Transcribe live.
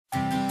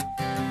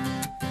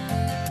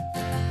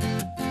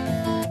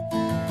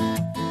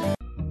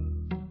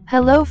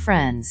Hello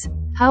friends,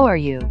 how are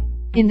you?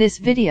 In this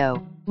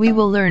video, we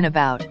will learn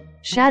about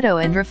shadow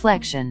and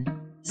reflection.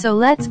 So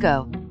let's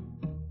go.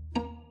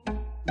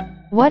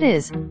 What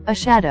is a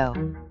shadow?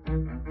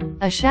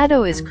 A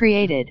shadow is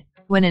created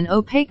when an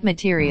opaque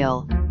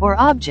material or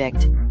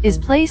object is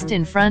placed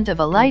in front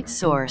of a light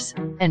source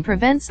and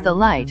prevents the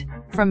light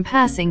from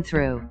passing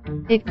through.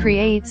 It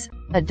creates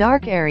a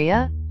dark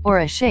area or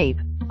a shape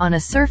on a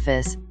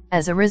surface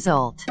as a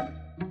result.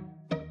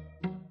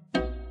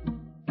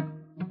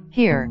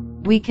 Here,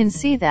 we can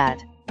see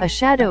that a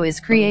shadow is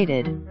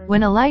created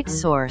when a light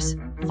source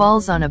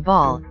falls on a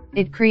ball.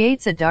 It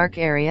creates a dark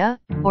area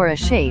or a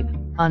shape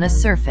on a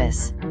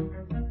surface.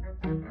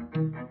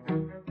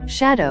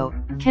 Shadow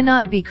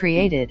cannot be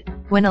created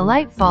when a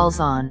light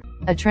falls on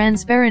a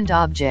transparent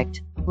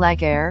object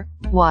like air,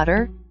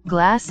 water,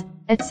 glass,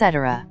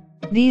 etc.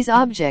 These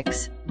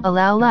objects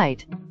allow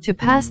light to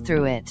pass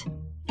through it.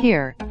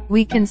 Here,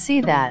 we can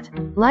see that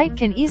light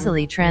can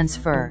easily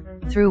transfer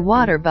through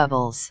water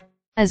bubbles,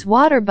 as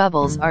water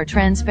bubbles are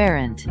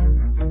transparent.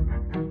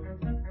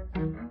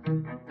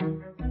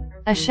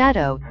 A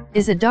shadow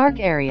is a dark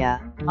area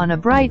on a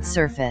bright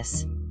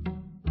surface.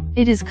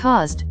 It is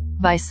caused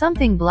by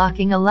something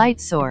blocking a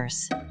light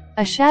source.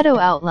 A shadow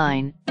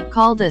outline,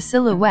 called a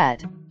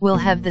silhouette, will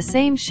have the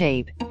same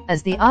shape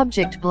as the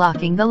object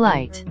blocking the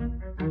light.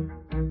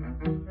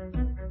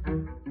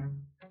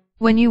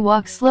 When you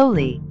walk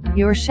slowly,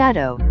 your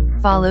shadow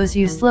follows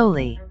you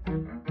slowly.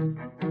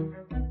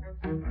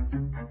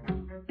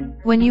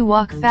 When you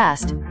walk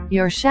fast,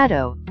 your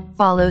shadow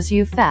follows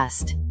you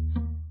fast.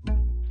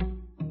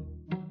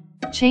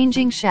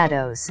 Changing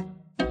shadows.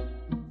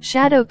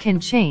 Shadow can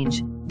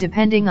change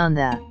depending on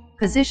the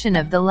position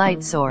of the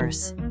light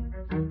source.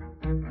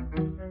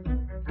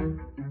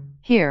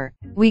 Here,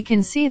 we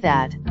can see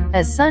that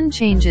as sun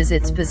changes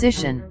its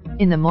position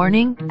in the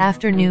morning,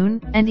 afternoon,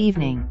 and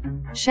evening,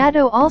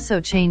 shadow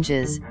also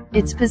changes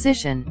its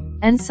position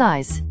and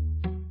size.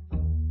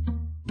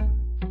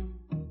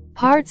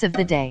 Parts of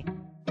the day.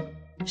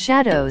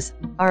 Shadows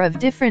are of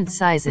different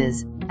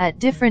sizes at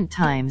different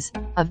times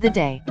of the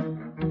day.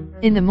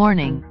 In the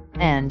morning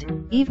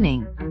and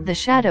evening, the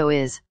shadow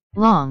is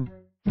long,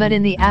 but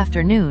in the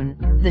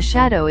afternoon, the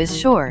shadow is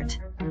short.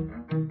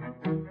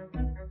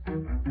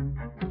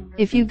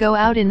 If you go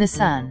out in the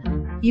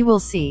sun, you will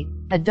see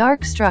a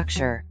dark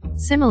structure,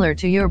 similar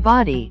to your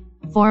body,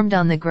 formed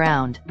on the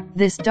ground.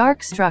 This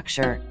dark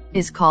structure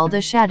is called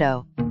a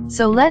shadow.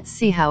 So let's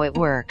see how it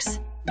works.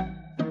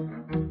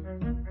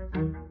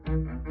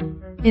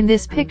 In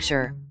this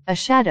picture, a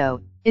shadow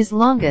is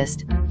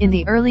longest in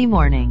the early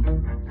morning.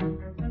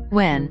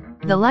 When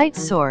the light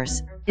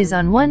source is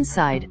on one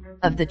side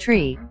of the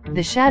tree,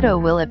 the shadow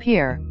will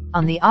appear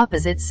on the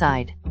opposite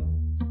side.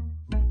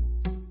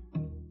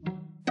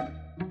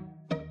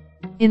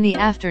 In the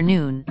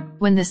afternoon,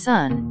 when the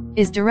sun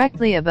is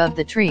directly above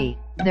the tree,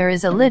 there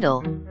is a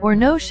little or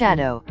no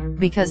shadow,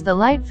 because the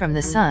light from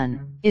the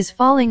sun is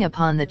falling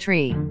upon the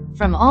tree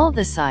from all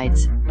the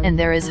sides, and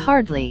there is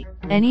hardly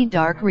any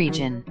dark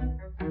region.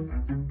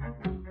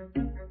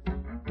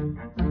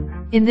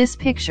 In this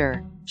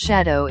picture,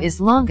 shadow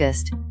is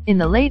longest in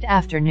the late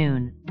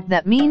afternoon,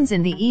 that means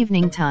in the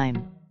evening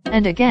time.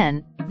 And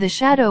again, the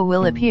shadow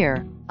will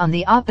appear on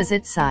the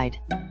opposite side.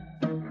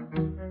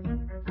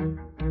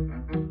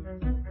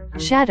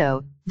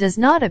 Shadow does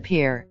not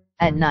appear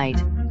at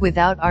night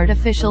without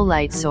artificial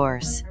light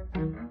source.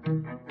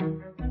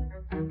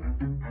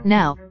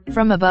 Now,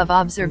 from above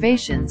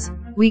observations,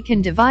 we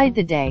can divide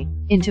the day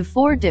into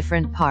 4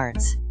 different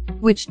parts,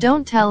 which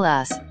don't tell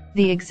us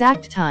the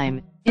exact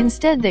time.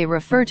 Instead, they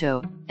refer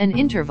to an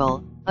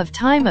interval of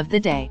time of the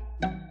day.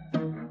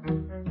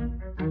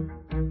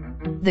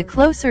 The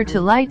closer to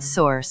light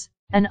source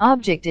an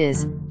object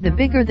is, the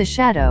bigger the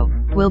shadow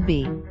will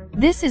be.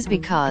 This is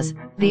because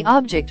the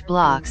object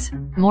blocks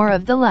more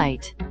of the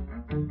light.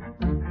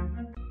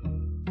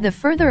 The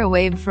further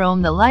away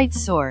from the light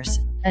source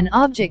an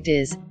object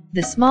is,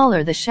 the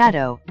smaller the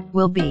shadow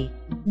will be.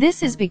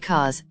 This is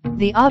because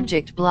the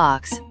object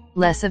blocks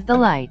less of the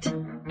light.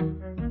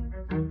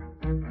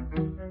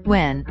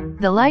 When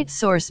the light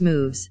source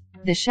moves,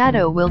 the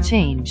shadow will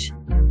change.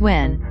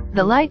 When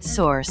the light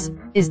source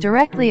is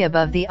directly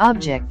above the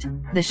object,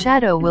 the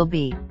shadow will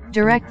be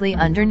directly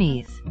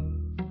underneath.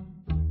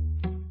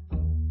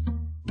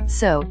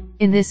 So,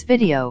 in this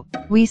video,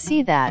 we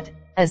see that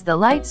as the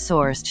light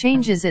source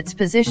changes its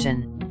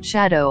position,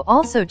 shadow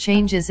also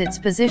changes its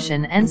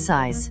position and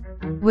size,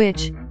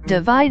 which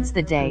divides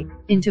the day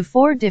into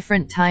 4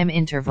 different time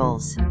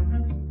intervals.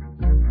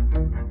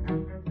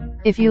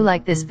 If you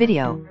like this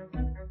video,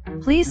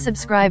 please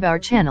subscribe our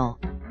channel